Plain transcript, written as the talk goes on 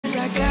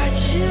I got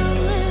you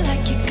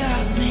like you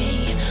got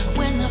me.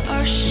 When the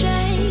earth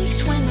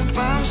shakes, when the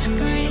bombs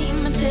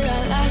scream, until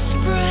our last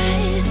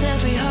breath,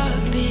 every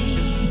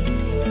heartbeat.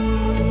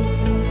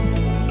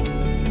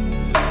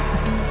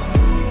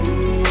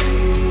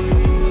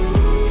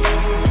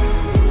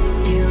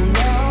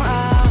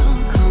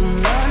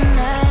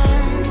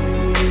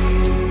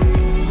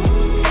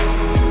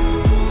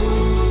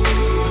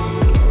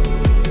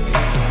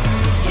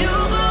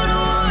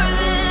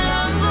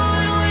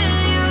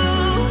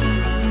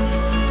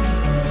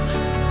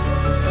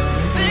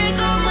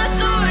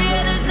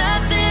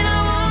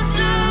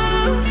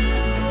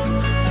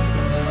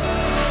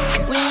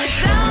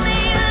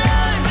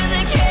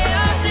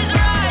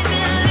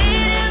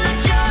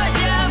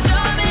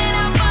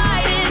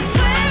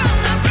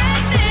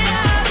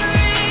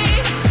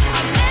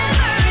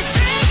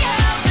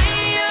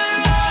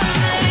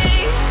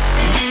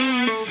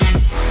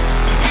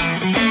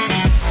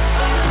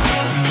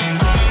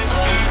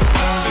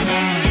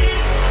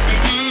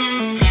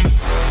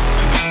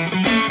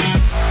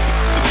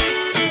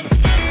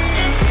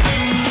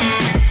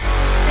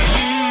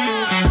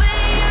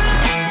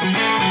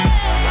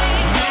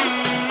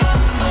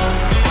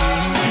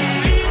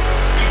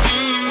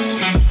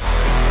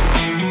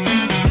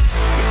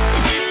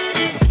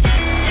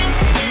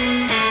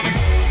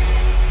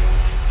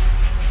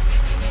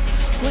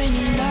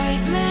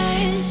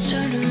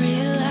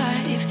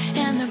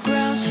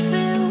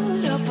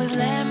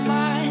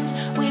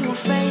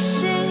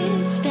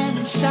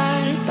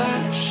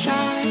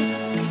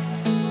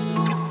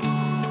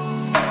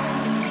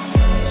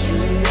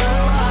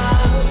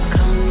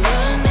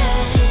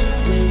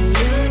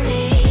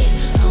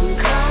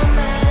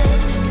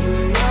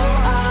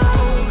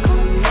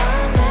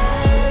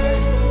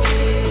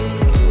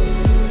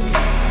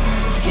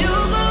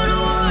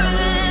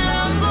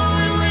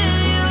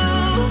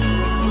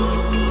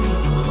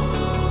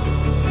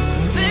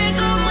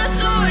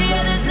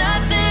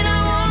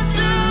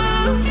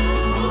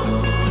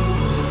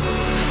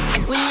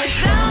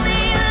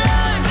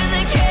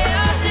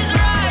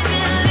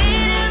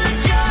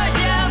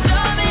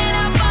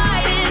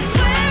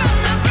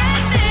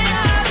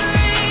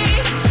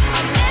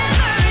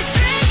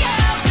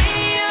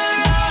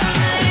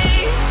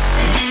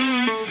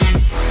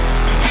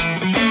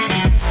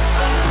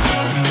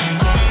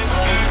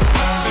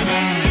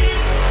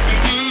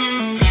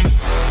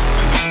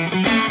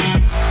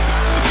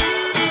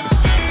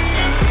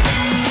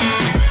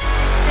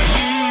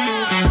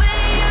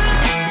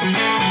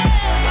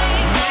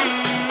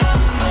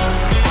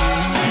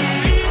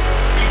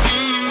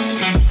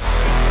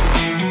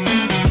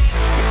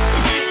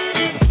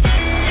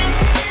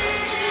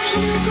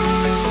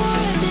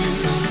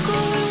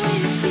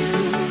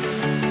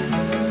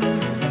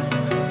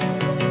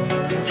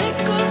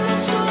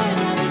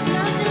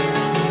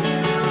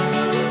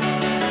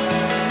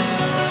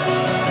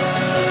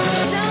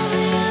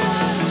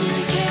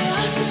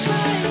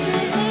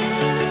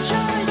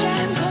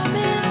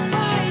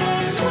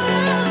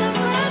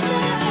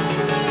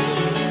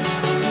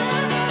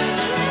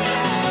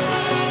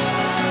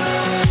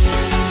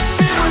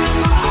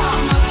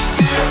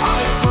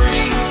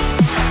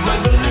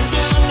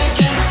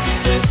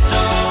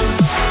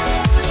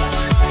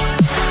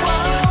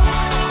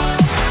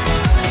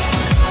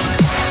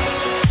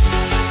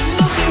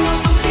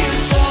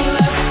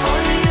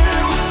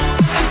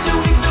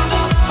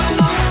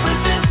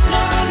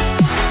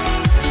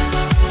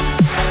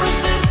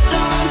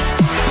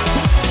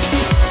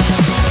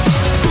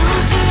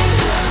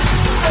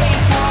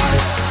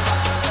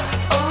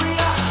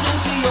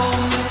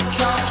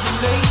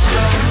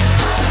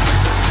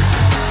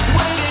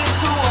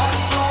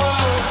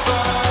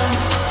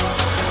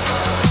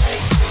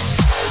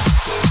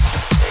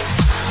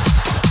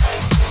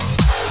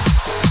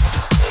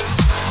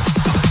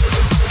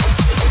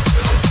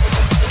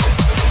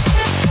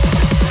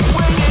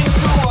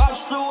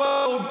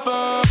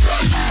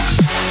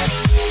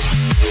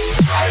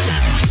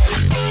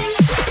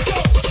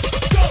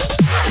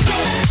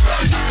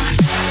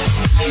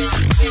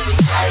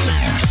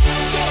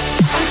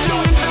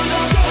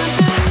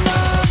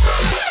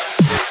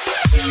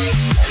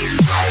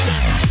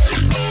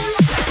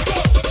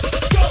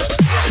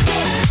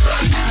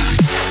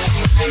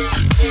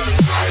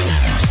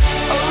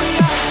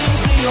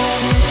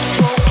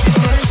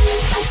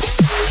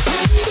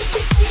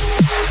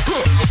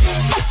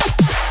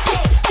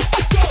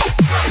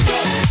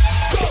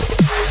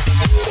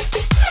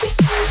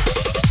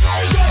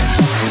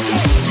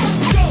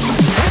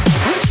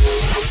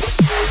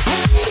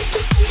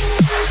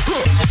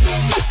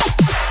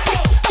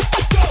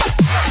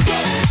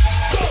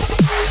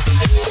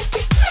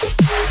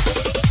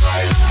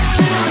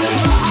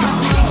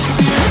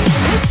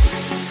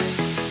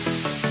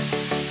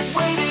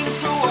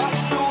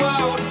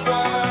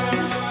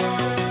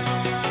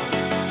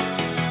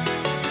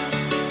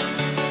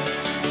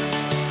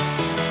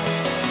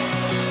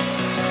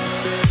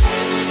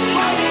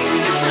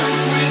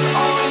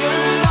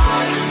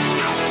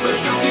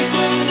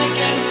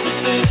 Against the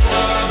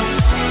system.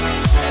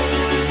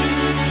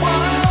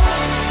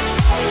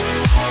 Whoa.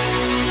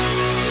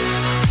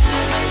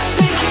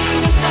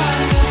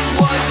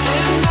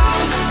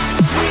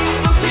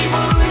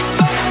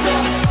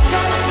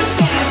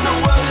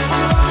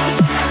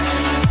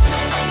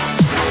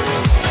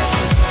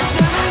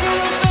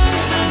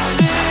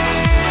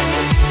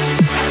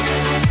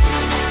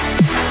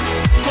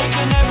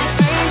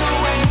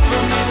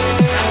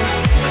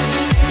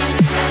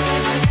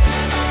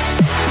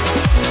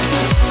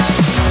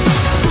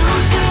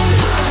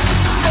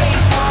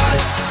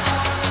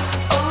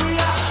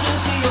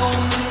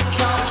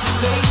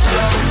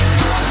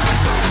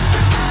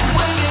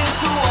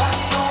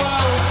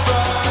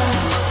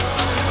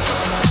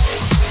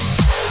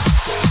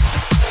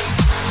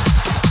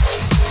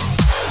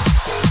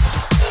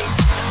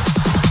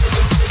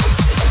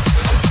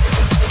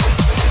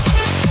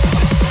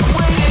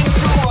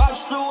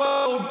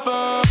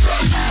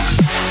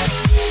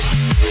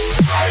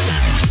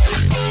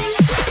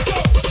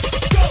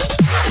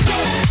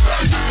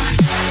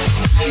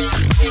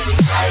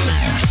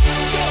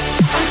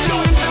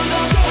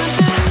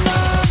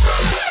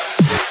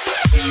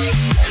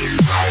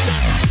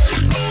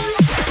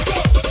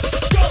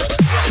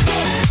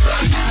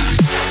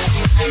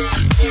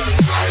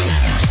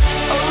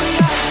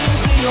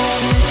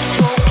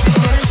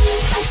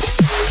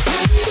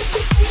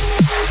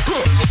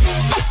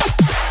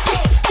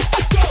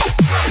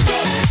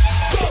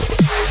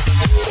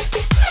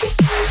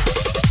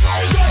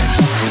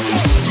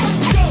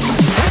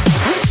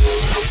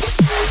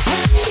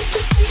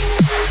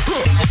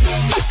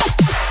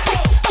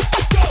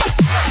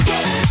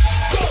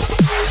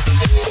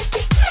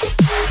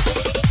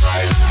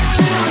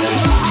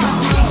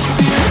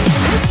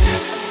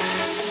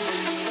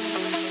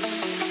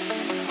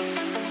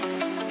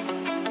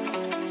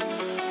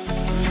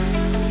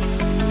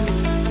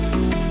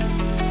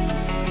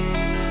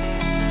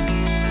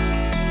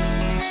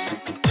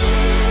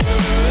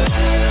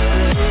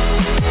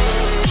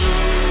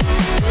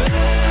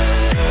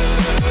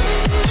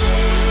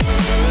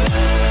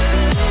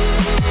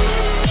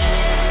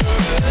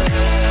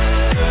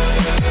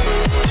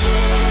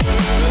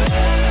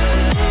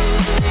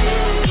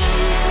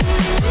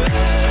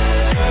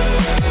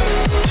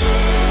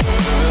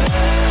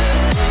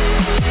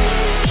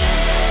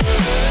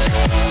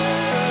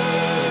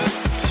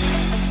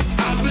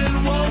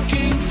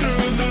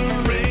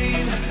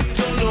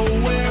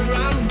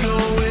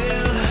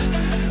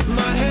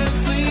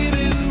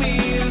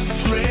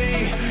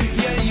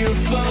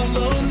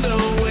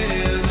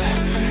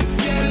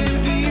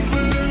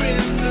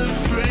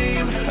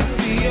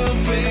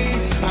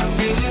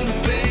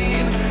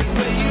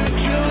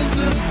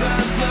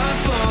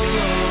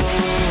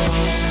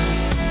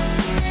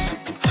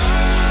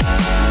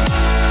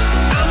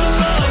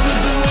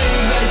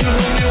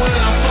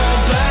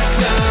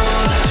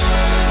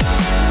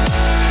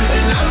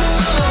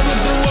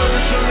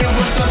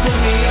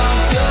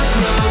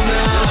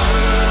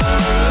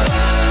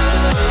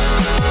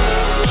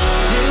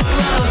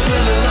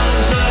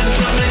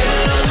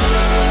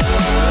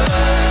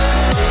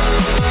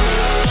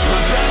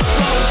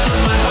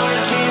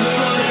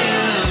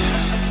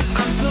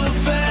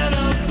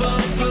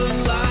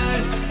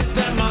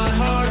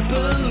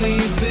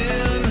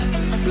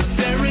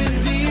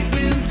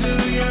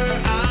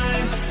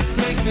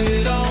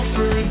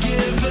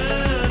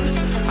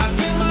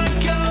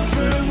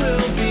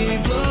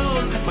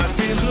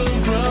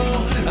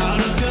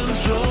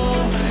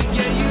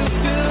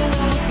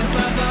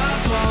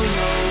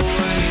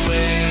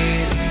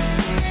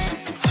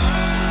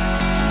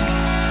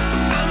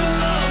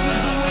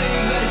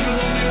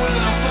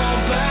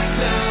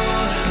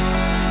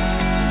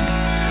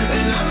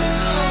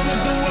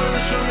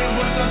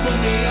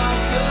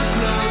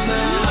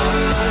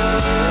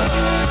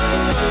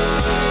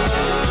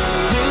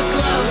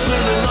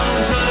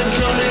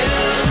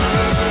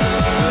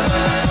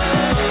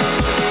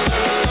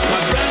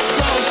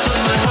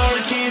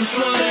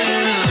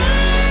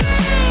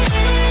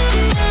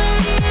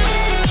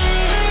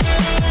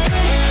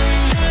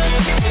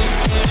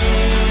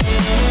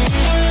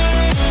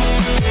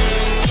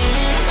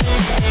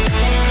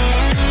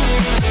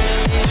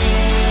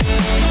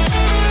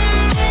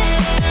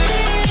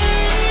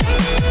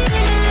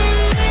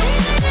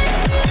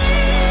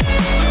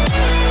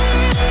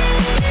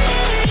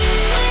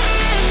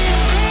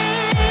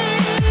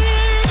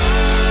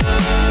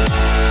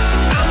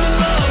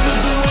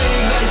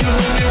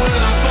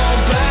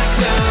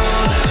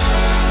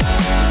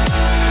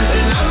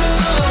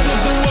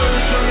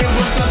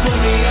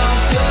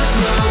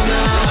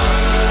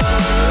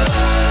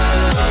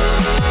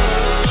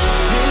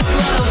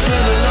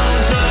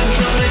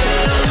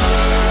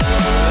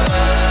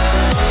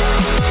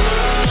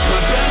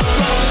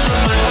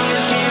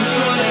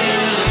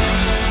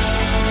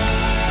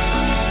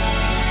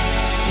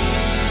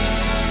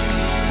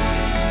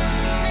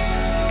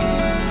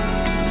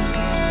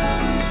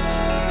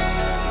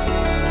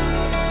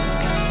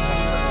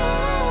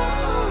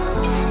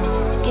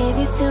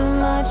 too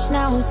much,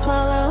 now I'm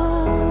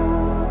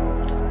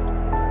swallowed.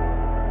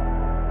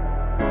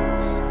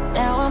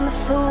 Now I'm the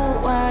fool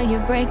while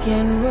you're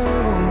breaking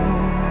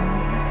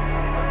rules.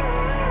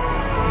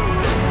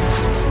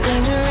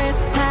 Dangerous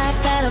path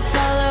that I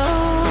follow.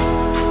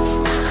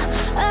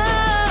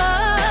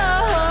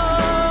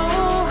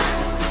 Oh,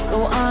 go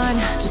on,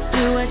 just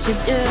do what you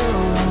do.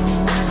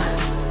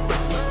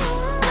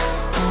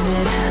 And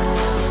it hurts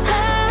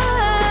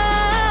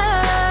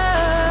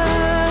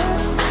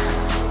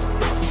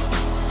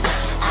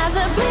as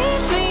I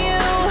bleed for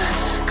you,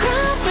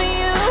 cry for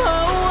you.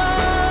 Oh,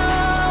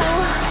 oh.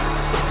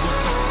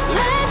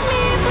 Let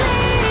me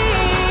bleed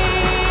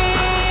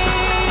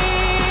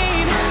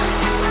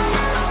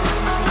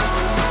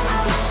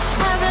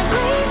as I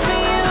bleed for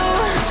you,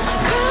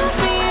 cry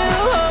for you.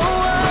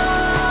 Oh,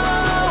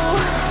 oh.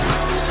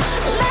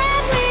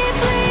 Let me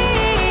bleed.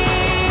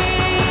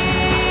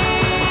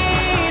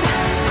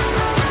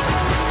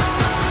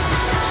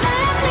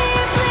 Let me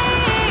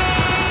bleed.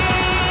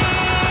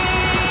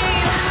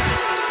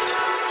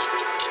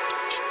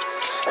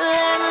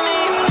 Let me.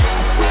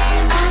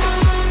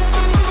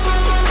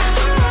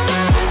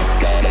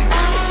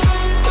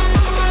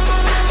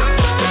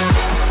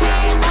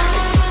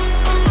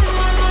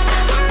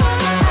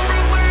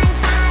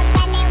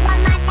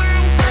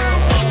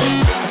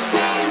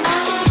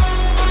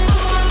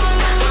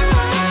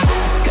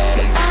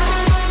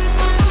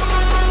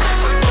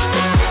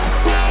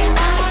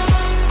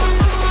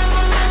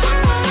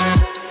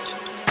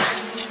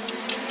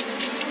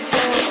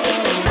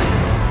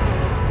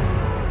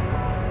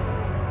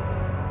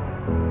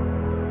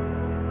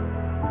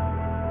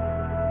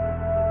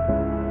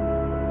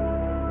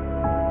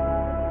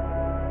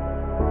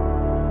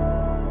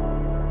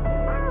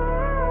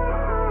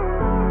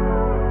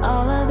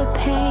 All of the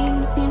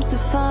pain seems to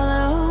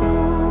follow,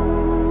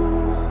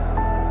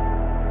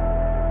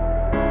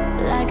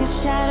 like a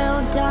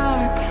shadow,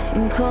 dark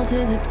and cold to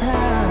the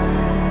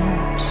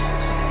touch.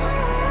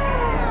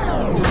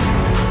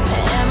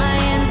 Am I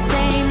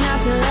insane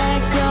not to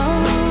let go?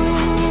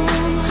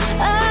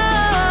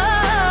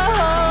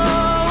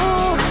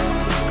 Oh,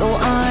 go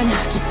on,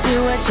 just do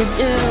what you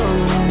do.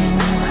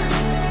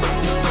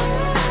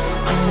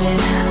 And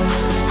it hurts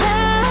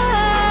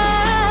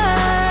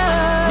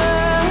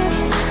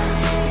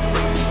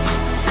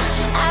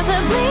as I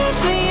bleed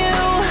for you,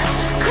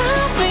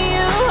 cry for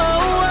you.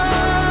 Oh,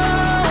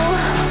 oh.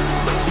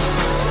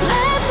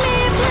 Let me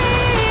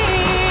bleed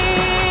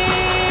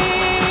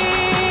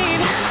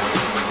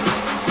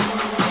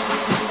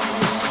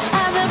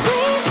as I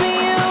bleed for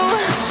you,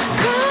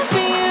 cry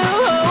for you.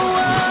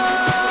 Oh,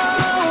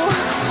 oh.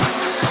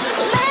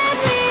 Let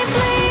me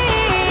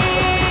bleed.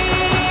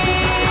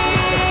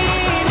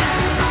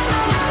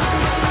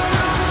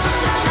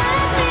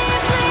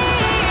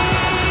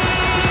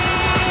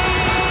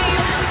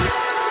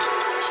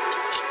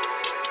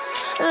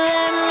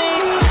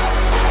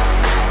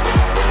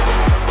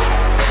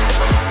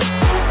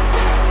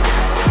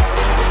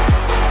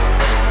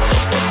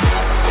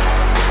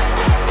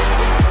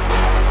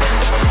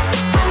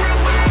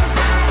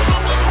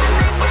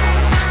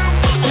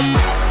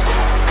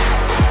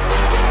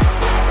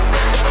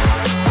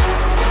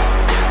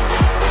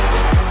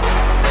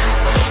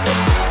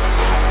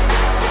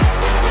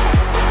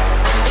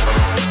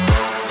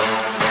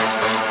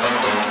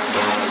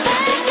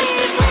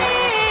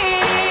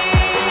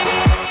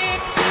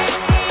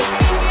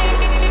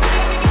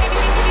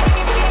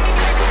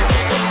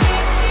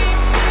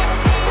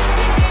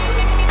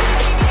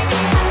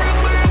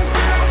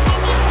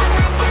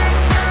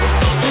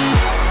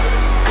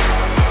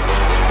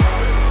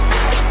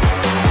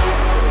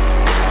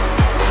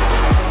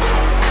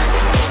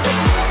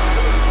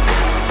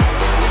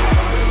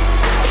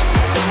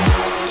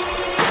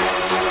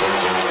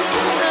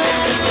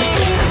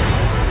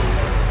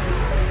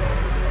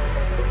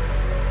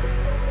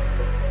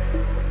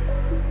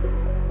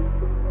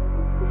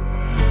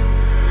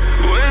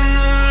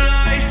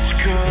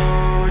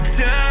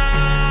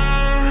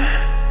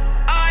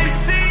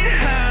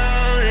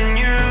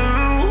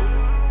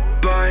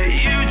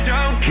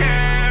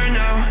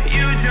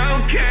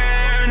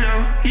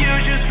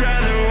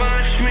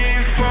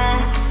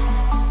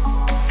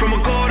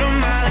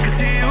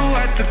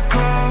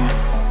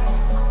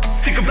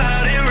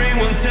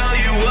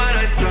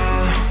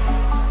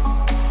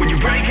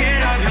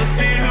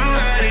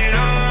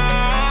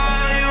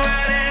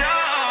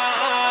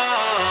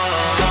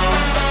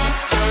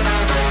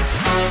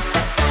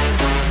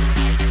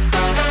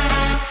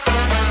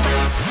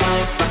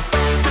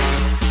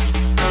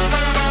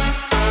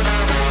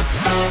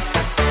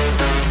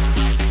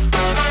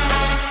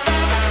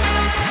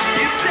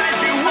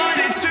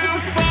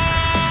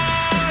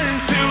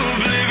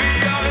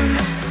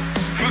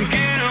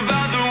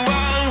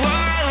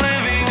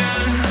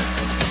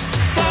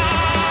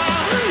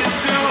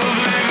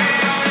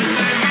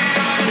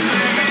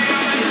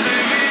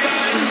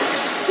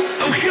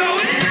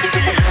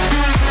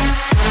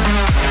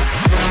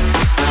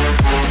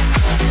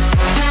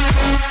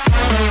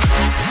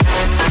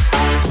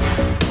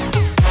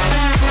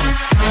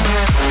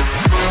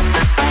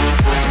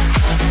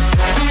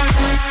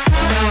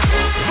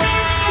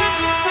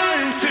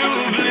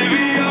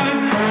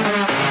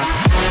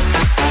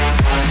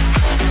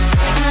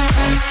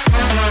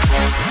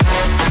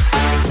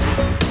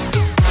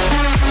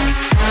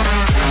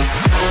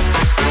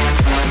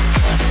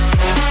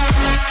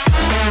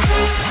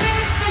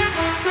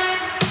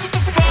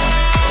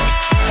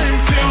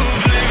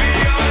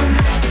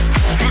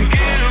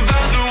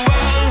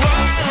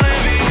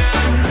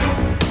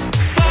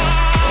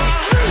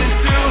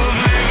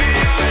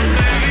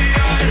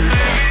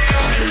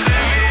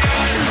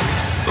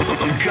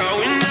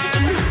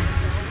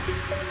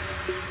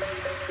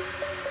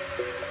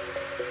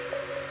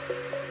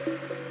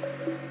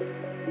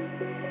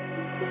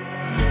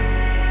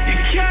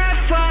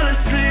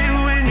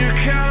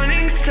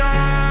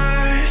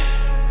 stars,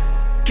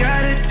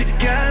 get it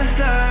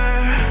together.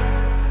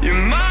 Your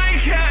mind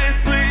can't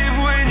sleep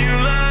when you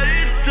let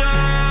it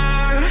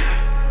serve.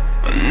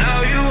 Now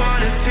you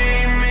wanna see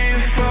me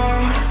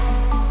fall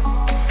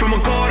from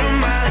a quarter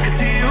mile, I can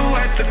see you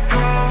at the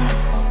call.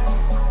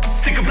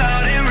 Think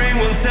about it, ring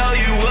won't tell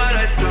you what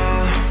I saw.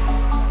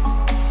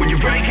 When you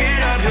break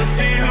it up, you'll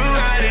see who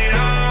had it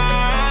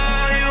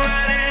all. You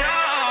had it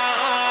all.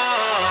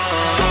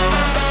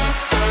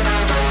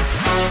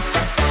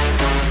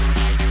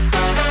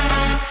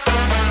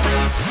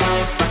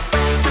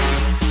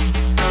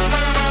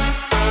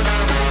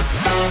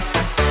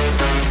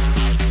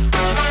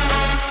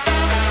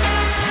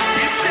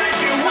 You said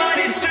you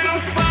wanted to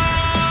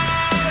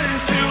fall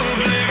into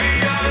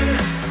oblivion.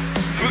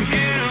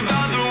 Forget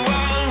about the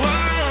world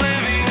we're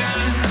living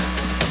in.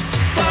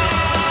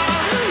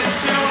 Fall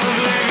into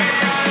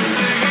oblivion,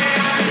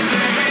 oblivion.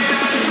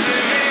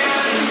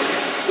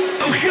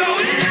 I'm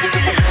going in.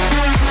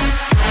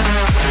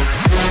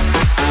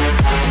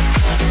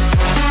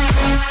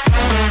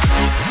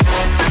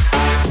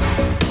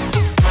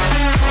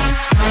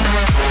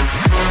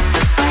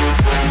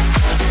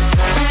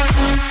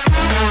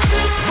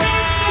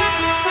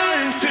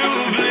 Into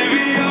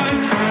oblivion.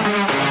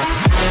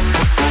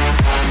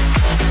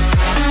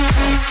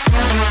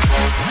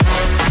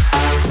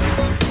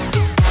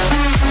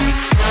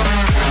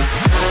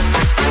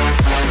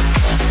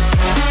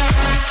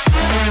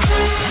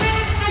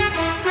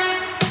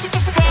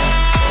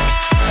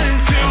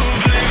 Into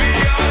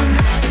oblivion.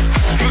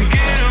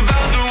 Forget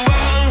about the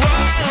world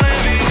we're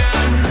living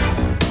in.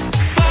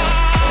 Fall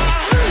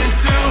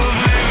into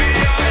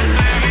oblivion,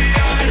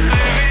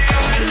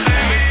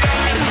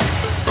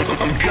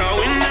 I'm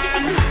going in.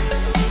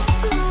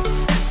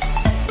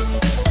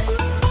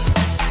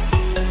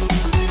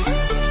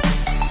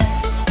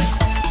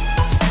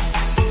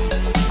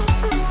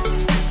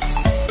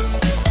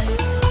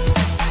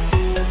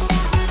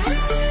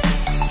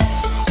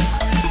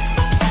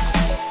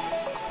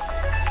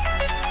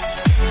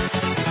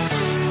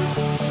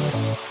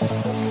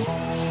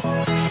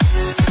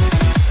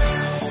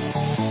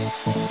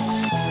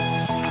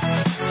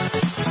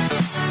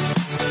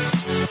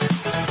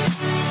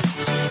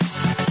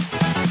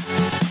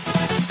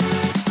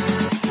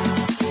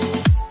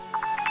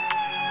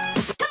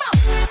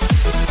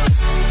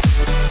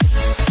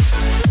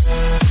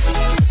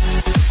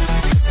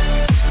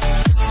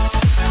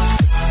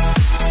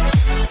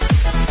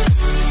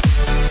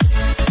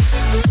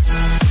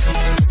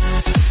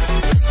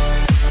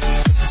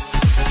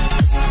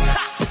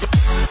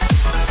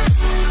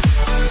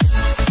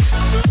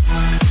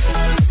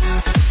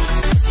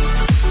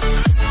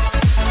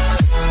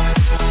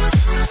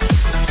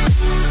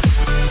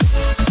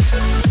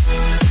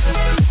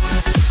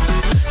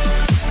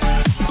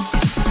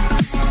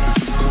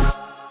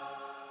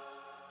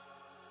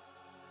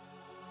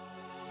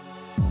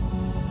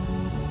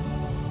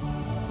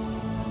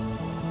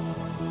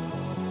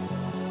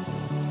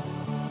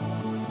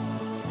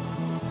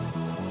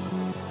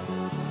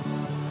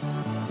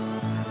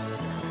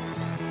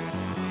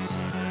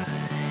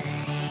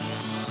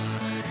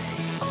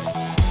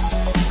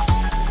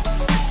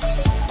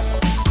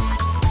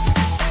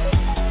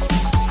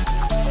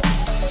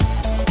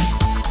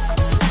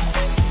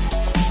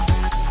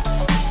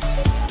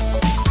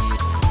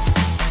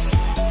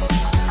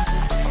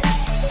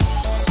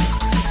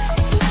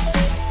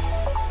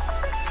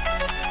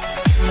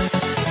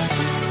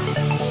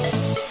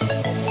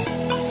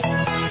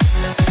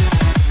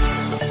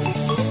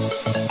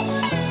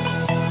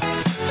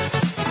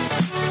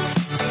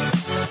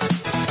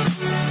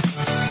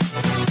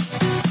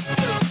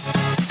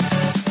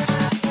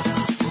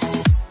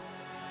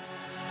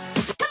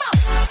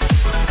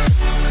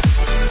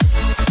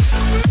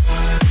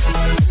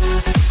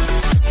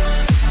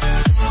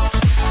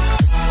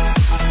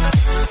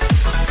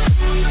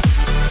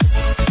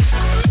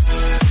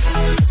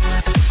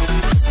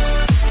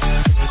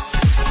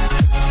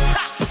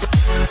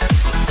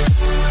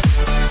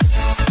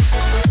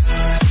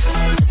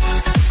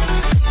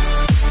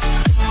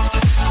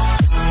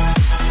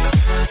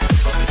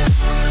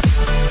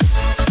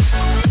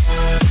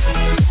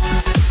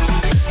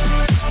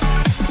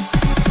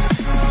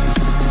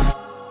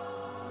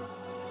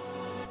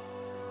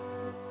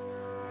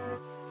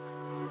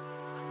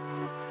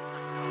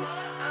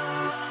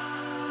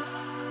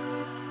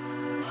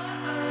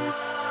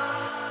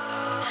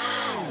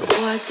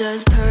 What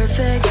does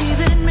perfect